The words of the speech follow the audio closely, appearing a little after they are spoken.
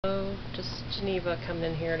just Geneva coming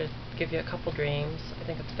in here to give you a couple dreams. I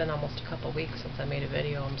think it's been almost a couple weeks since I made a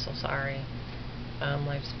video. I'm so sorry.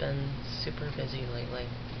 Life's been super busy lately.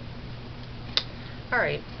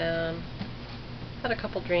 Alright, had a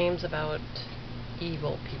couple dreams about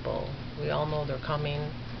evil people. We all know they're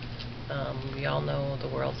coming. We all know the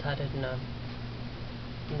world's headed in a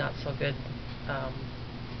not so good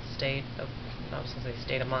state of, I was going to say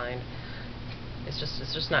state of mind. It's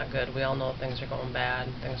just not good. We all know things are going bad,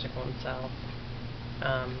 things are going south.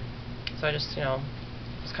 So I just,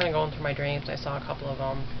 was kind of going through my dreams. I saw a couple of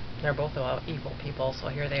them. They're both about evil people, so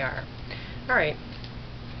here they are. Alright,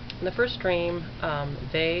 in the first dream,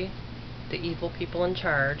 the evil people in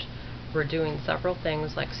charge, were doing several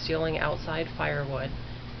things like stealing outside firewood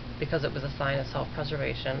because it was a sign of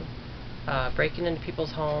self-preservation, breaking into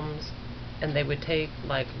people's homes, and they would take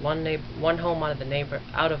like one home out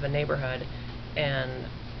of a neighborhood and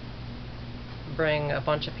bring a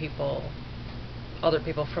bunch of people, other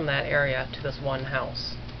people from that area, to this one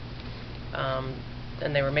house.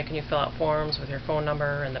 And they were making you fill out forms with your phone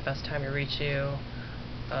number and the best time to reach you.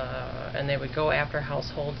 And they would go after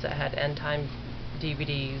households that had end time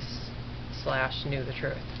DVDs / knew the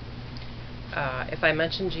truth. If I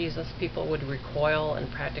mentioned Jesus, people would recoil and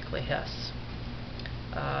practically hiss.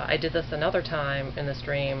 I did this another time in this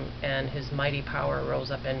dream, and his mighty power rose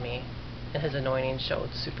up in me, and his anointing showed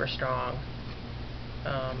super strong.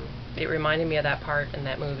 It reminded me of that part in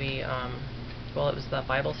that movie, well, it was the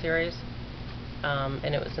Bible series,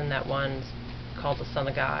 and it was in that one called The Son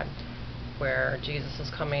of God, where Jesus is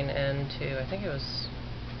coming into, I think it was,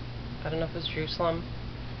 I don't know if it was Jerusalem,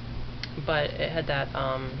 but it had that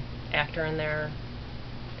actor in there,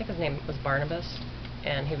 I think his name was Barnabas,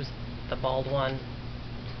 and he was the bald one,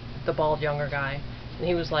 the bald younger guy, and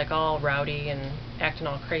he was like all rowdy and acting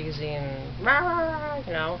all crazy and rah,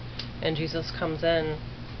 and Jesus comes in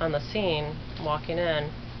on the scene, walking in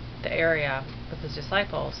the area with his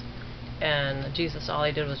disciples, and Jesus, all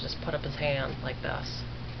he did was just put up his hand like this,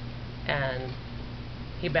 and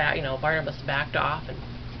Barnabas backed off, and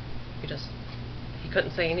he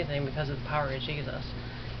couldn't say anything because of the power of Jesus,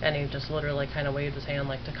 and he just literally kind of waved his hand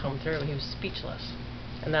like to come through. He was speechless,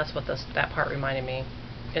 and that's what that part reminded me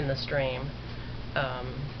in this dream,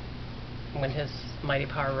 when his mighty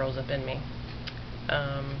power rose up in me.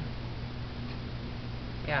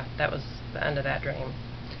 Yeah, that was the end of that dream.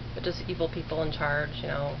 But just evil people in charge,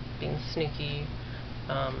 being sneaky,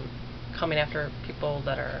 coming after people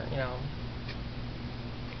that are,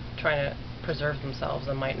 trying to preserve themselves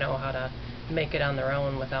and might know how to make it on their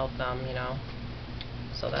own without them,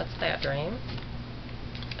 So that's that dream.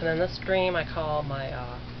 And then this dream I call my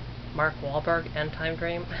Mark Wahlberg end time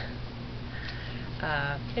dream.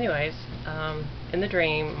 Anyways, in the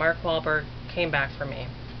dream, Mark Wahlberg came back for me.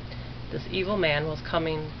 This evil man was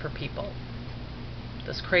coming for people.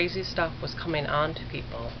 This crazy stuff was coming on to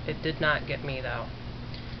people. It did not get me, though.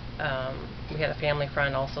 We had a family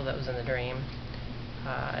friend also that was in the dream.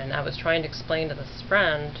 And I was trying to explain to this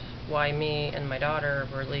friend why me and my daughter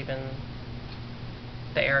were leaving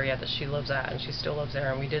the area that she lives at, and she still lives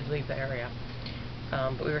there, and we did leave the area.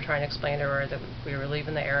 But we were trying to explain to her that we were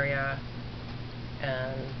leaving the area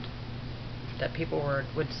and that people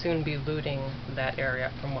would soon be looting that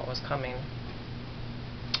area from what was coming.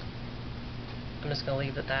 I'm just going to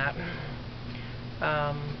leave it at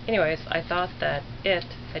that. Anyways, I thought that it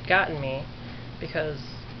had gotten me because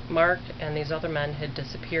Mark and these other men had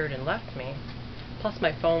disappeared and left me. Plus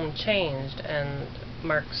my phone changed and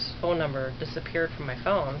Mark's phone number disappeared from my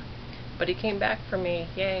phone. But he came back for me.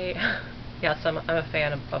 Yay! Yes, I'm a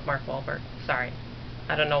fan of Mark Wahlberg. Sorry.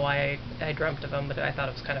 I don't know why I dreamt of him, but I thought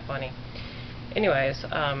it was kind of funny. Anyways,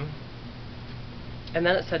 and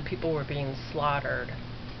then it said people were being slaughtered.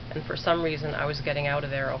 And for some reason I was getting out of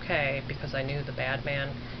there okay because I knew the bad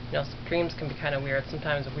man. Dreams can be kind of weird.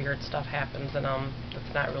 Sometimes weird stuff happens, and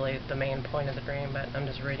that's not really the main point of the dream, but I'm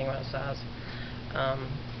just reading what it says.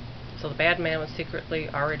 So the bad man was secretly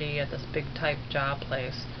already at this big type job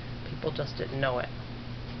place. People just didn't know it.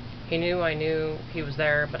 He knew I knew he was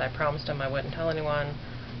there, but I promised him I wouldn't tell anyone,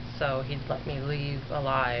 so he'd let me leave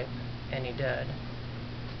alive, and he did.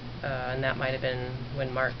 And that might have been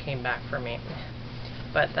when Mark came back for me.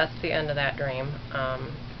 But that's the end of that dream.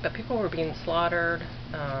 But people were being slaughtered.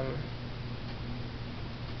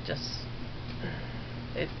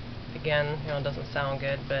 It again, doesn't sound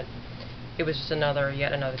good, but it was just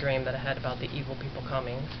yet another dream that I had about the evil people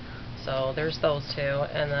coming. So there's those two,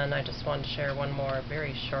 and then I just wanted to share one more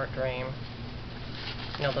very short dream.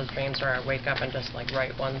 Those dreams where I wake up and just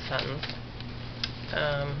write one sentence.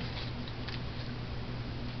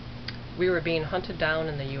 We were being hunted down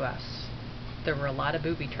in the U.S. there were a lot of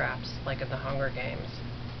booby traps, like in the Hunger Games.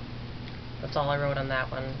 That's all I wrote on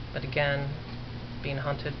that one. But again, being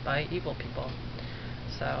hunted by evil people.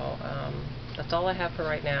 So that's all I have for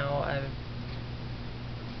right now.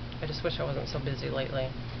 I just wish I wasn't so busy lately.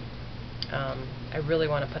 I really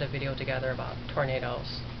want to put a video together about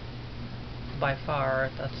tornadoes. By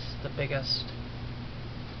far, that's the biggest.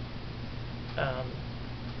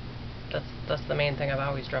 That's the main thing I've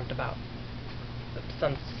always dreamt about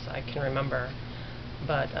since I can remember.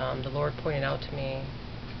 But the Lord pointed out to me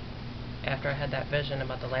after I had that vision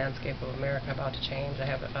about the landscape of America about to change. I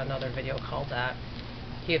have another video called that.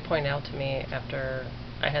 He had pointed out to me after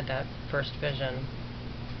I had that first vision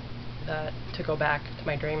that to go back to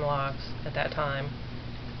my dream logs at that time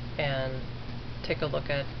and take a look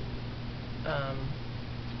at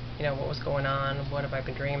what was going on, what have I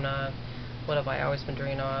been dreaming of, what have I always been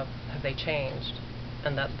dreaming of, have they changed?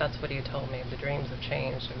 And that's what he had told me. The dreams have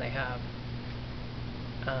changed, and they have.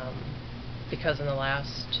 Because in the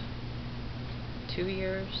last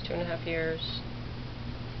 2.5 years,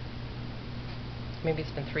 maybe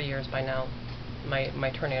it's been 3 years by now,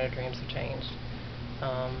 my tornado dreams have changed.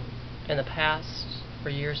 In the past, for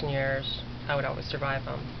years and years, I would always survive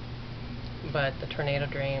them. But the tornado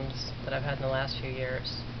dreams that I've had in the last few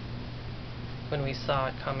years, when we saw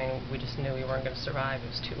it coming, we just knew we weren't going to survive. It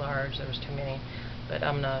was too large, there was too many. But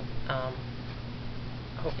I'm going to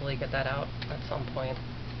hopefully get that out at some point.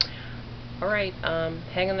 Alright,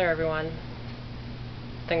 hang in there, everyone.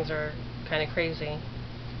 Things are kind of crazy.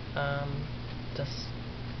 Just,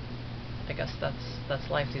 I guess that's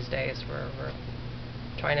life these days. We're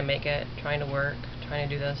trying to make it, trying to work, trying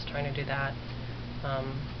to do this, trying to do that.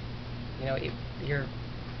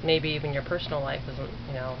 Maybe even your personal life isn't,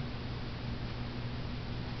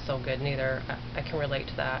 so good neither. I can relate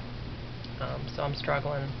to that. So I'm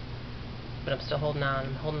struggling, but I'm still holding on.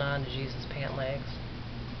 I'm holding on to Jesus' pant legs.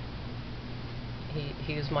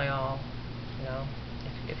 He is my all.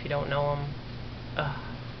 If you don't know him,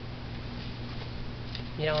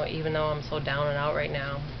 even though I'm so down and out right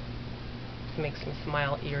now, it makes me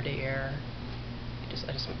smile ear to ear. I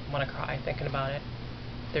just want to cry thinking about it.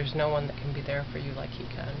 There's no one that can be there for you like he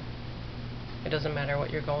can. It doesn't matter what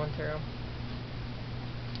you're going through.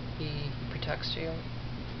 He protects you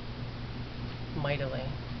mightily,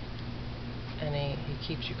 and he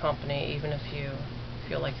keeps you company even if you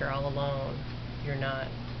feel like you're all alone. You're not.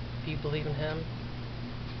 If you believe in him,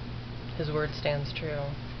 his word stands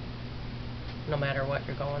true no matter what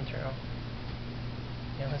you're going through.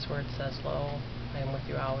 His word says, "Lo, I am with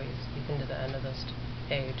you always, even to the end of this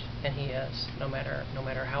age," and he is. No matter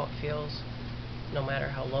how it feels, no matter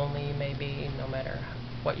how lonely you may be, no matter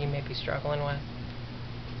what you may be struggling with,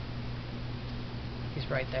 he's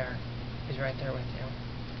right there. He's right there with you.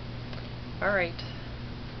 Alright,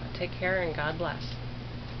 take care and God bless.